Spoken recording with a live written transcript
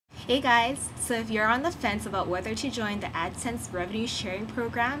Hey guys, so if you're on the fence about whether to join the AdSense revenue sharing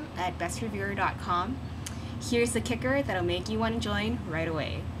program at bestreviewer.com, here's the kicker that'll make you want to join right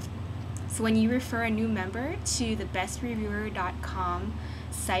away. So when you refer a new member to the bestreviewer.com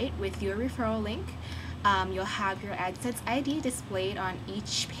site with your referral link, you'll have your AdSense ID displayed on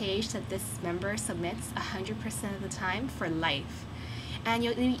each page that this member submits 100% of the time for life. And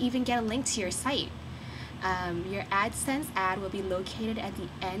you'll even get a link to your site. Your AdSense ad will be located at the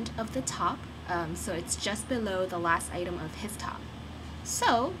end of the top, so it's just below the last item of his top.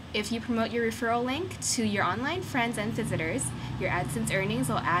 So, if you promote your referral link to your online friends and visitors, your AdSense earnings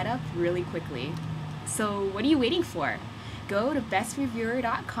will add up really quickly. So, what are you waiting for? Go to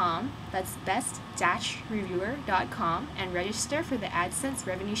bestreviewer.com, that's best-reviewer.com, and register for the AdSense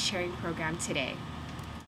revenue sharing program today.